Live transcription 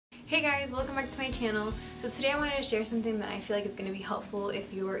Hey guys, welcome back to my channel. So today I wanted to share something that I feel like is going to be helpful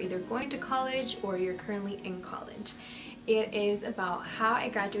if you are either going to college or you're currently in college. It is about how I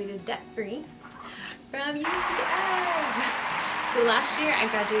graduated debt-free from UCF. So last year I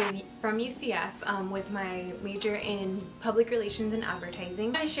graduated from UCF with my major in public relations and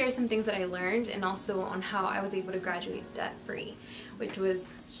advertising. I share some things that I learned and also on how I was able to graduate debt-free, which was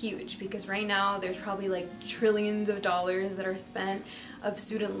huge because right now there's probably like trillions of dollars that are spent of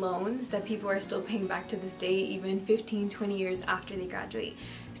student loans that people are still paying back to this day, even 15-20 years after they graduate.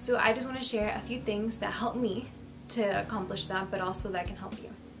 So I just want to share a few things that helped me to accomplish that, but also that can help you.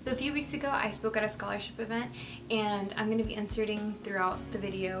 So a few weeks ago I spoke at a scholarship event, and I'm going to be inserting throughout the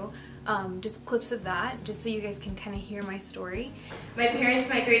video just clips of that, just so you guys can kind of hear my story. My parents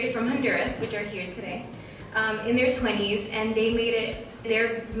migrated from Honduras, which are here today, in their 20s, and they made it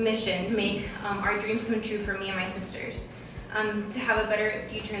their mission to make our dreams come true for me and my sisters, to have a better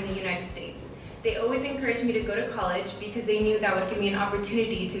future in the United States. They always encouraged me to go to college because they knew that would give me an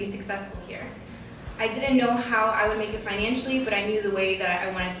opportunity to be successful here. I didn't know how I would make it financially, but I knew the way that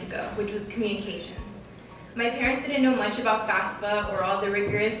I wanted to go, which was communications. My parents didn't know much about FAFSA or all the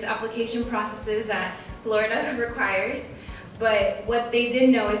rigorous application processes that Florida requires, but what they did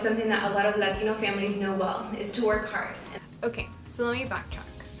know is something that a lot of Latino families know well, is to work hard. Okay, so let me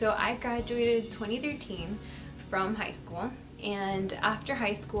backtrack. So I graduated 2013 from high school, and after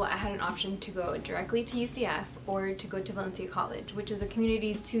high school I had an option to go directly to UCF or to go to Valencia College, which is a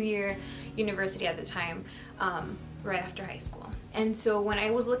community 2-year university at the time, right after high school. And so when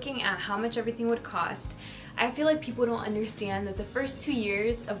I was looking at how much everything would cost, I feel like people don't understand that the first 2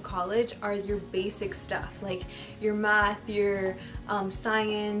 years of college are your basic stuff, like your math, your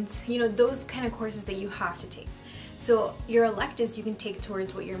science, you know, those kind of courses that you have to take. So your electives you can take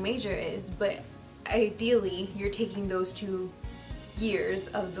towards what your major is, but ideally you're taking those 2 years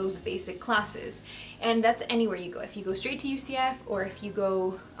of those basic classes, and that's anywhere you go. If you go straight to UCF or if you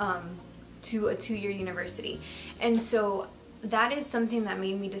go to a 2-year university. And so that is something that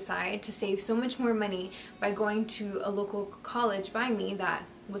made me decide to save so much more money by going to a local college by me that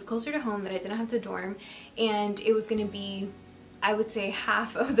was closer to home, that I didn't have to dorm, and it was going to be, I would say,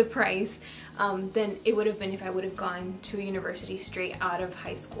 half of the price than it would have been if I would have gone to a university straight out of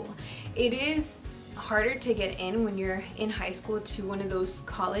high school. It is harder to get in when you're in high school to one of those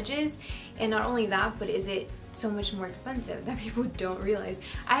colleges, and not only that, but is it so much more expensive that people don't realize.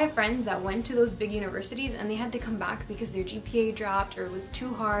 I have friends that went to those big universities and they had to come back because their GPA dropped, or it was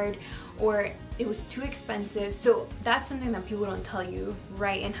too hard, or it was too expensive. So that's something that people don't tell you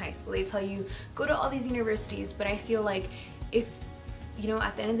right in high school. They tell you go to all these universities, but I feel like if, you know,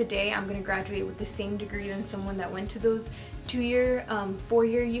 at the end of the day I'm going to graduate with the same degree than someone that went to those 2-year,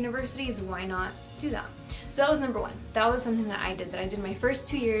 4-year universities, why not do that? So that was number one. That was something that I did. That I did my first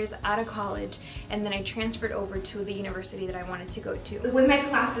 2 years out of college, and then I transferred over to the university that I wanted to go to. With my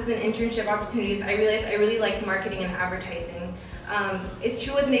classes and internship opportunities, I realized I really liked marketing and advertising. It's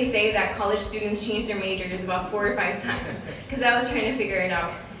true when they say that college students change their majors about 4 or 5 times, because I was trying to figure it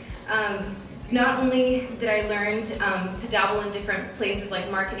out. Not only did I learn to dabble in different places like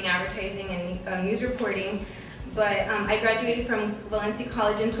marketing, advertising, and news reporting, but I graduated from Valencia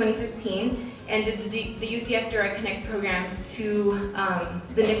College in 2015 and did the UCF Direct Connect program to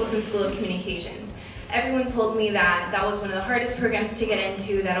the Nicholson School of Communications. Everyone told me that that was one of the hardest programs to get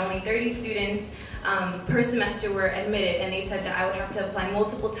into, that only 30 students per semester were admitted, and they said that I would have to apply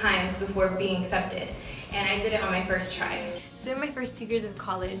multiple times before being accepted. And I did it on my first try. So in my first 2 years of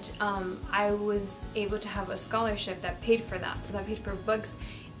college, I was able to have a scholarship that paid for that. So that paid for books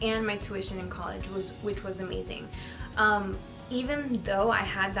and my tuition in college, which was amazing. Even though I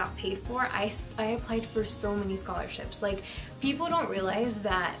had that paid for, I applied for so many scholarships. Like, people don't realize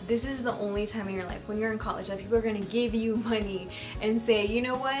that this is the only time in your life when you're in college that people are going to give you money and say, you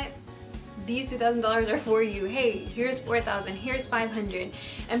know what, these $2,000 are for you. Hey, here's $4,000, here's $500.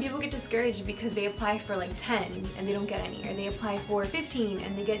 And people get discouraged because they apply for like 10 and they don't get any, or they apply for 15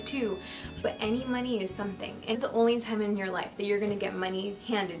 and they get 2. But any money is something. It's the only time in your life that you're gonna get money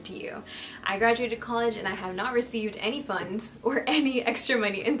handed to you. I graduated college and I have not received any funds or any extra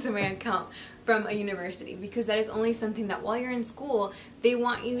money into my account from a university, because that is only something that while you're in school, they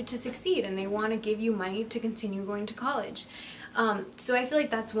want you to succeed and they want to give you money to continue going to college. So I feel like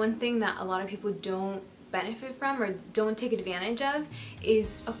that's one thing that a lot of people don't benefit from or don't take advantage of,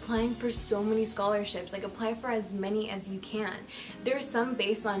 is applying for so many scholarships. Like, apply for as many as you can. There's some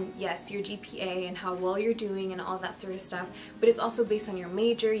based on, yes, your GPA and how well you're doing and all that sort of stuff, but it's also based on your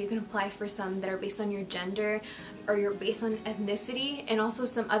major. You can apply for some that are based on your gender or you're based on ethnicity, and also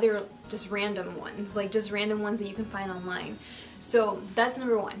some other just random ones, like just random ones that you can find online. So that's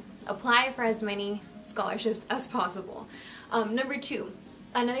number one. apply for as many scholarships as possible. Number two,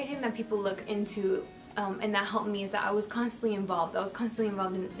 another thing that people look into and that helped me is that I was constantly involved. I was constantly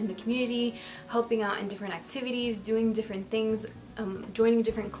involved in the community, helping out in different activities, doing different things, joining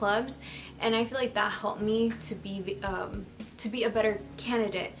different clubs, and I feel like that helped me to be a better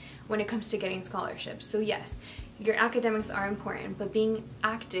candidate when it comes to getting scholarships. So yes, your academics are important, but being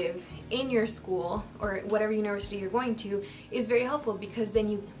active in your school or whatever university you're going to is very helpful, because then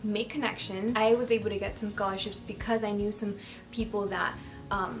you make connections. I was able to get some scholarships because I knew some people that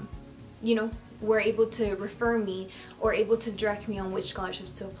you know, were able to refer me or able to direct me on which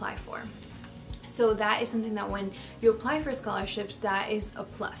scholarships to apply for. So that is something that when you apply for scholarships, that is a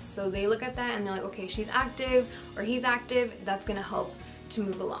plus. So they look at that and they're like, okay, she's active or he's active, that's gonna help to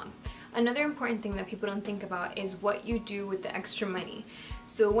move along. Another important thing that people don't think about is what you do with the extra money.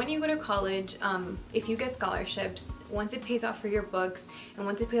 So when you go to college, if you get scholarships, once it pays off for your books and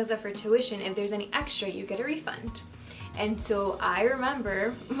once it pays off for tuition, if there's any extra, you get a refund. And so I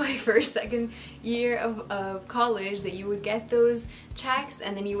remember my second year of college that you would get those checks,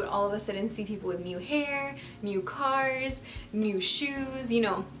 and then you would all of a sudden see people with new hair, new cars, new shoes, you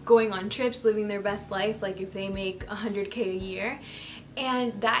know, going on trips, living their best life, like if they make 100K a year.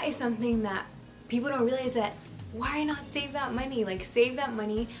 And that is something that people don't realize, that why not save that money? Like, save that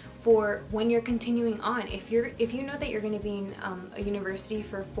money for when you're continuing on. If you know that you're going to be in a university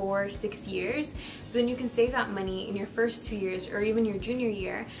for 4-6 years, so then you can save that money in your first 2 years or even your junior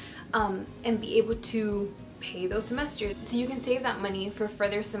year, and be able to pay those semesters. So you can save that money for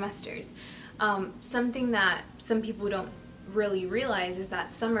further semesters. Something that some people don't really realize is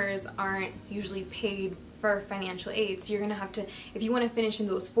that summers aren't usually paid for financial aid. So you're gonna have to, if you want to finish in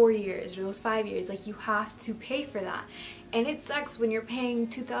those 4 years or those 5 years, like, you have to pay for that. And it sucks when you're paying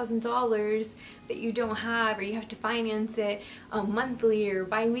 $2,000 that you don't have, or you have to finance it monthly or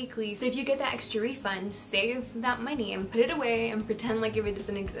bi-weekly. So if you get that extra refund, save that money and put it away and pretend like if it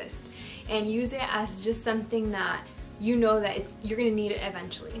doesn't exist, and use it as just something that you know that you're gonna need it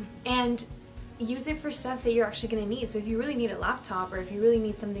eventually. And use it for stuff that you're actually gonna need. So if you really need a laptop, or if you really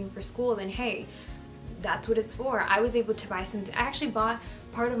need something for school, then hey, that's what it's for. I was able to buy something. I actually bought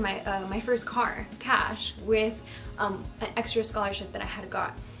part of my my first car cash with an extra scholarship that I had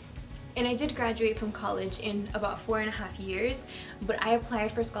got. And I did graduate from college in about 4.5 years, but I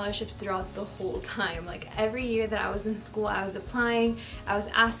applied for scholarships throughout the whole time. Like, every year that I was in school, I was applying, I was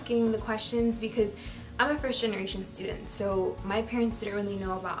asking the questions, because I'm a first-generation student, so my parents didn't really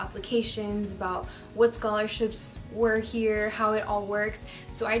know about applications, about what scholarships were here, how it all works.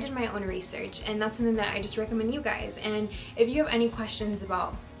 So I did my own research, and that's something that I just recommend you guys. And if you have any questions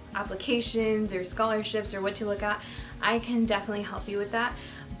about applications or scholarships or what to look at, I can definitely help you with that.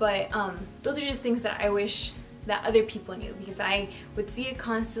 But those are just things that I wish that other people knew, because I would see it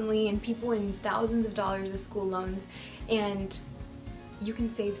constantly, and people in thousands of dollars of school loans, and you can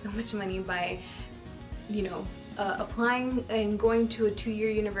save so much money by, you know, applying and going to a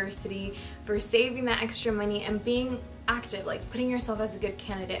 2-year university, for saving that extra money and being active, like putting yourself as a good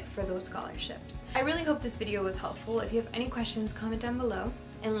candidate for those scholarships. I really hope this video was helpful. If you have any questions, comment down below,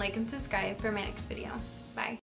 and like and subscribe for my next video.